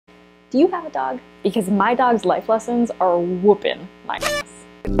Do you have a dog? Because my dog's life lessons are whooping my ass.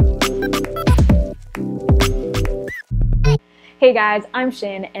 Hey guys, I'm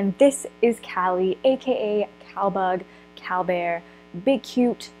Shin, and this is Callie, aka Calbug, Calbear, Big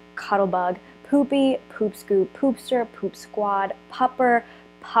Cute, Cuddlebug, Poopy, Poop Scoop, Poopster, Poop Squad, Pupper,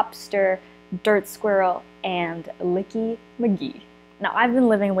 Pupster, Dirt Squirrel, and Licky McGee. Now, I've been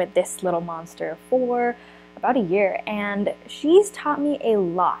living with this little monster for about a year, and she's taught me a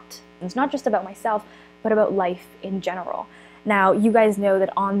lot. It's not just about myself, but about life in general. Now, you guys know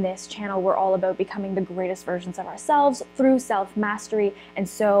that on this channel, we're all about becoming the greatest versions of ourselves through self-mastery, and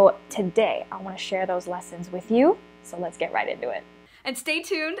so today, I want to share those lessons with you, so let's get right into it. And stay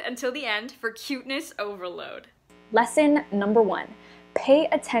tuned until the end for cuteness overload. Lesson number 1. Pay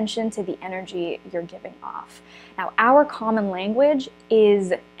attention to the energy you're giving off. Now, our common language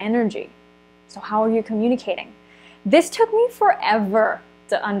is energy. So how are you communicating? This took me forever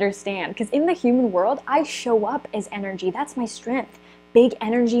to understand, because in the human world, I show up as energy. That's my strength. Big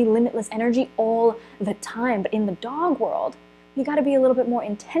energy, limitless energy all the time. But in the dog world, you got to be a little bit more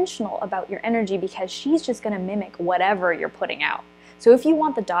intentional about your energy, because she's just going to mimic whatever you're putting out. So if you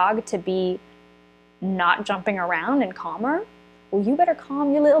want the dog to be not jumping around and calmer, well, you better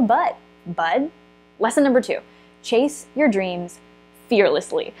calm your little butt, bud. Lesson number 2, chase your dreams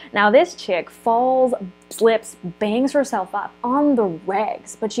fearlessly. Now, this chick falls, slips, bangs herself up on the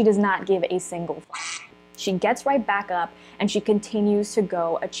regs, but she does not give a single f. She gets right back up and she continues to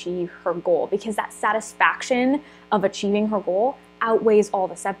go achieve her goal, because that satisfaction of achieving her goal outweighs all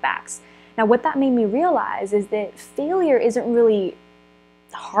the setbacks. Now, what that made me realize is that failure isn't really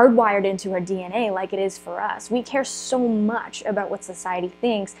hardwired into her DNA like it is for us. We care so much about what society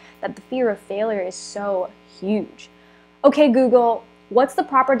thinks that the fear of failure is so huge. Okay, Google, what's the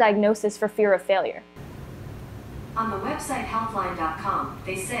proper diagnosis for fear of failure? On the website healthline.com,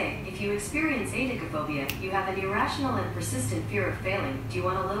 they say, if you experience adicophobia, you have an irrational and persistent fear of failing. Do you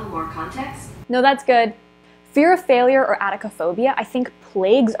want a little more context? No, that's good. Fear of failure, or adicophobia, I think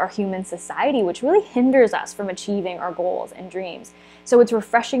plagues our human society, which really hinders us from achieving our goals and dreams. So it's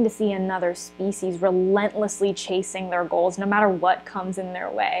refreshing to see another species relentlessly chasing their goals no matter what comes in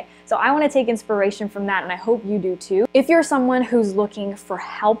their way. So I want to take inspiration from that, and I hope you do too. If you're someone who's looking for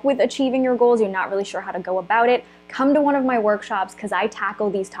help with achieving your goals, you're not really sure how to go about it, come to one of my workshops, because I tackle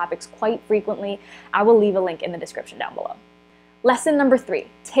these topics quite frequently. I will leave a link in the description down below. Lesson number 3,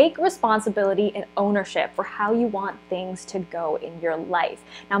 take responsibility and ownership for how you want things to go in your life.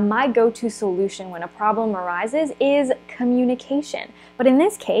 Now, my go-to solution when a problem arises is communication. But in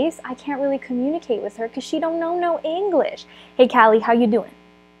this case, I can't really communicate with her because she don't know no English. Hey, Callie, how you doing?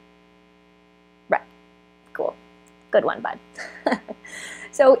 Right, cool. Good one, bud.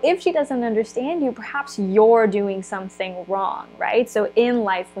 So if she doesn't understand you, perhaps you're doing something wrong, right? So in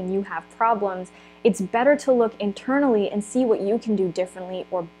life, when you have problems, it's better to look internally and see what you can do differently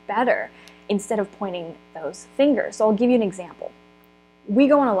or better instead of pointing those fingers. So I'll give you an example. We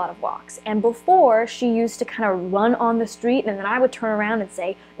go on a lot of walks, and before, she used to kind of run on the street, and then I would turn around and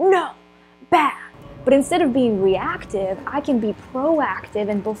say, no, bad. But instead of being reactive, I can be proactive,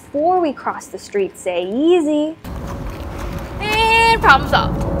 and before we cross the street, say, easy. And problem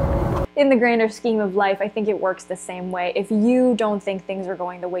solved. In the grander scheme of life, I think it works the same way. If you don't think things are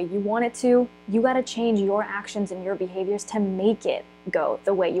going the way you want it to, you got to change your actions and your behaviors to make it go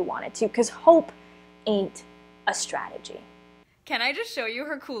the way you want it to, because hope ain't a strategy. Can I just show you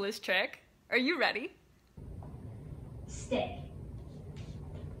her coolest trick? Are you ready? Stay.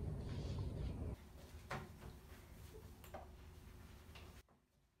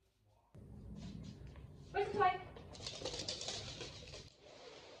 Where's the toy?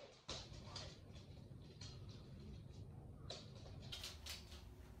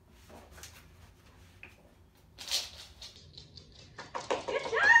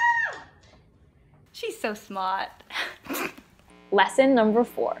 She's so smart. Lesson number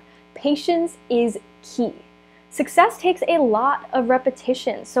 4, patience is key. Success takes a lot of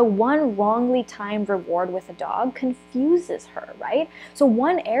repetition, so one wrongly timed reward with a dog confuses her, right? So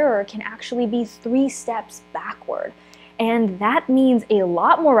one error can actually be 3 steps backward. And that means a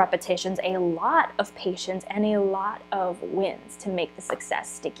lot more repetitions, a lot of patience, and a lot of wins to make the success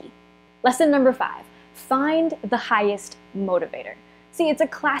sticky. Lesson number 5, find the highest motivator. See, it's a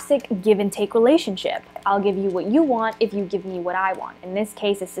classic give and take relationship. I'll give you what you want if you give me what I want. In this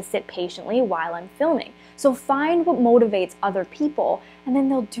case, it's to sit patiently while I'm filming. So find what motivates other people, and then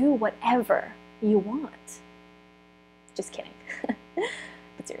they'll do whatever you want. Just kidding.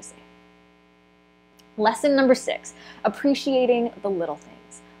 But seriously. Lesson number 6, appreciating the little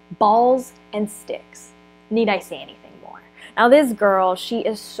things. Balls and sticks. Need I say anything more? Now this girl, she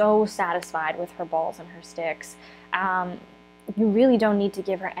is so satisfied with her balls and her sticks. You really don't need to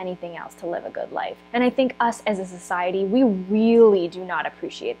give her anything else to live a good life. And I think us as a society, we really do not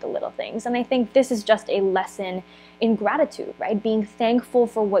appreciate the little things. And I think this is just a lesson in gratitude, right? Being thankful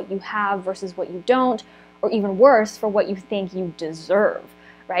for what you have versus what you don't, or even worse, for what you think you deserve,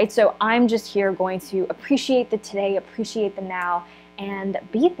 right? So I'm just here going to appreciate the today, appreciate the now, and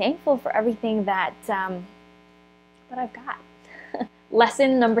be thankful for everything that I've got.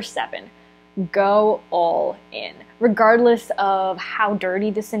 Lesson number 7. Go all in. Regardless of how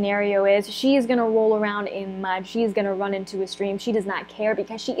dirty the scenario is, she is going to roll around in mud, she is going to run into a stream, she does not care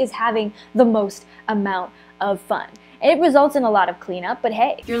because she is having the most amount of fun. And it results in a lot of cleanup, but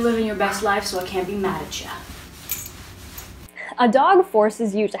hey. You're living your best life, so I can't be mad at you. A dog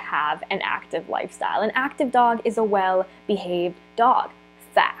forces you to have an active lifestyle. An active dog is a well-behaved dog.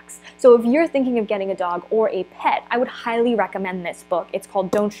 Facts. So if you're thinking of getting a dog or a pet, I would highly recommend this book. It's called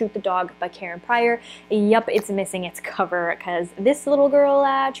Don't Shoot the Dog by Karen Pryor. Yup, it's missing its cover because this little girl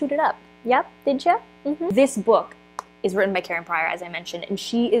chewed it up. Yep, did ya? This book is written by Karen Pryor, as I mentioned, and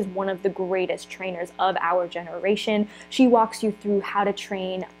she is one of the greatest trainers of our generation. She walks you through how to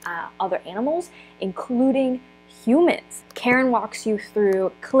train other animals, including humans. Karen walks you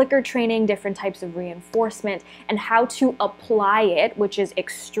through clicker training, different types of reinforcement, and how to apply it, which is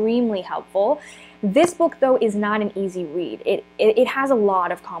extremely helpful. This book, though, is not an easy read. It has a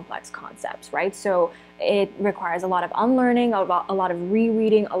lot of complex concepts, right? So it requires a lot of unlearning, a lot of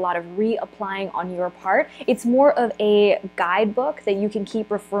rereading, a lot of reapplying on your part. It's more of a guidebook that you can keep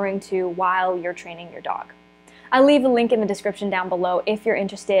referring to while you're training your dog. I'll leave a link in the description down below if you're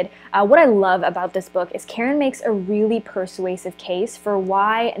interested. What I love about this book is Karen makes a really persuasive case for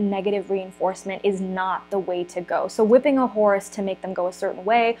why negative reinforcement is not the way to go. So whipping a horse to make them go a certain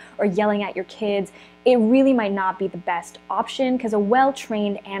way or yelling at your kids, it really might not be the best option because a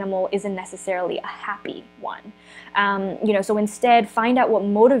well-trained animal isn't necessarily a happy one. So instead, find out what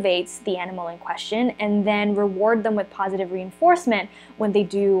motivates the animal in question and then reward them with positive reinforcement when they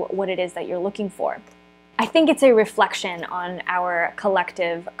do what it is that you're looking for. I think it's a reflection on our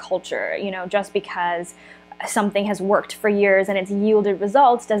collective culture. Just because something has worked for years and it's yielded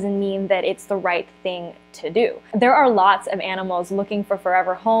results doesn't mean that it's the right thing to do. There are lots of animals looking for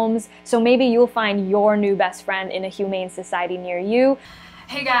forever homes, so maybe you'll find your new best friend in a humane society near you.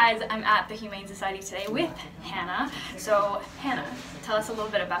 Hey guys, I'm at the Humane Society today with Hannah. So Hannah, tell us a little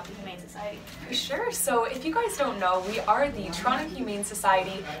bit about the Humane Society. Sure. So if you guys don't know, we are the Toronto Humane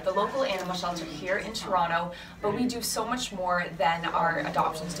Society, the local animal shelter here in Toronto, but we do so much more than our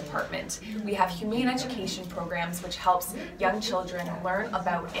adoptions department. We have humane education programs which helps young children learn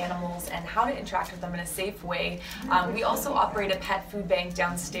about animals and how to interact with them in a safe way. We also operate a pet food bank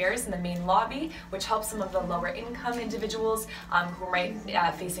downstairs in the main lobby, which helps some of the lower income individuals who might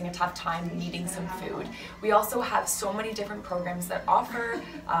facing a tough time needing some food. We also have so many different programs that offer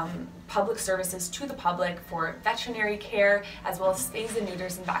public services to the public for veterinary care, as well as spays and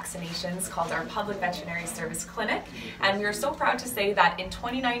neuters and vaccinations, called our Public Veterinary Service Clinic. And we are so proud to say that in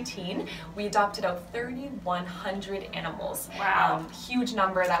 2019, we adopted out 3,100 animals. Wow. Huge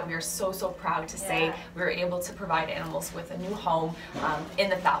number that we are so proud to say we were able to provide animals with a new home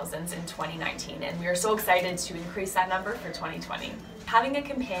in the thousands in 2019. And we are so excited to increase that number for 2020. Having a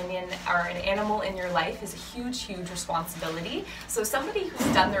companion or an animal in your life is a huge responsibility. So somebody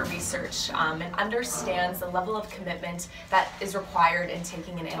who's done their research and understands the level of commitment that is required in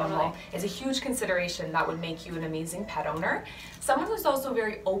taking an animal is a huge consideration that would make you an amazing pet owner. Someone who's also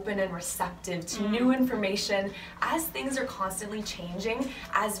very open and receptive to new information as things are constantly changing,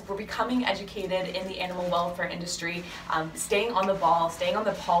 as we're becoming educated in the animal welfare industry, staying on the ball, staying on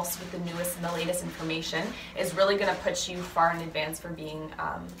the pulse with the newest and the latest information is really going to put you far in advance for being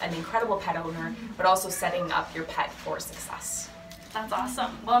an incredible pet owner, but also setting up your pet for success. That's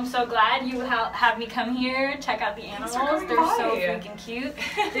awesome. Well, I'm so glad you have me come here, check out the animals. They're so freaking cute.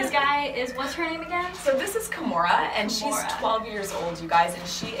 This guy is, what's her name again? So this is Kimura, and she's 12 years old, you guys, and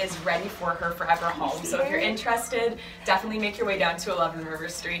she is ready for her forever home. So if you're interested, definitely make your way down to 11 River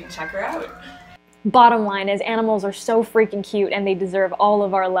Street and check her out. Bottom line is animals are so freaking cute and they deserve all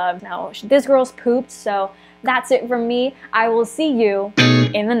of our love. Now, this girl's pooped, so that's it from me. I will see you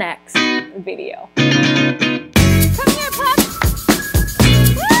in the next video.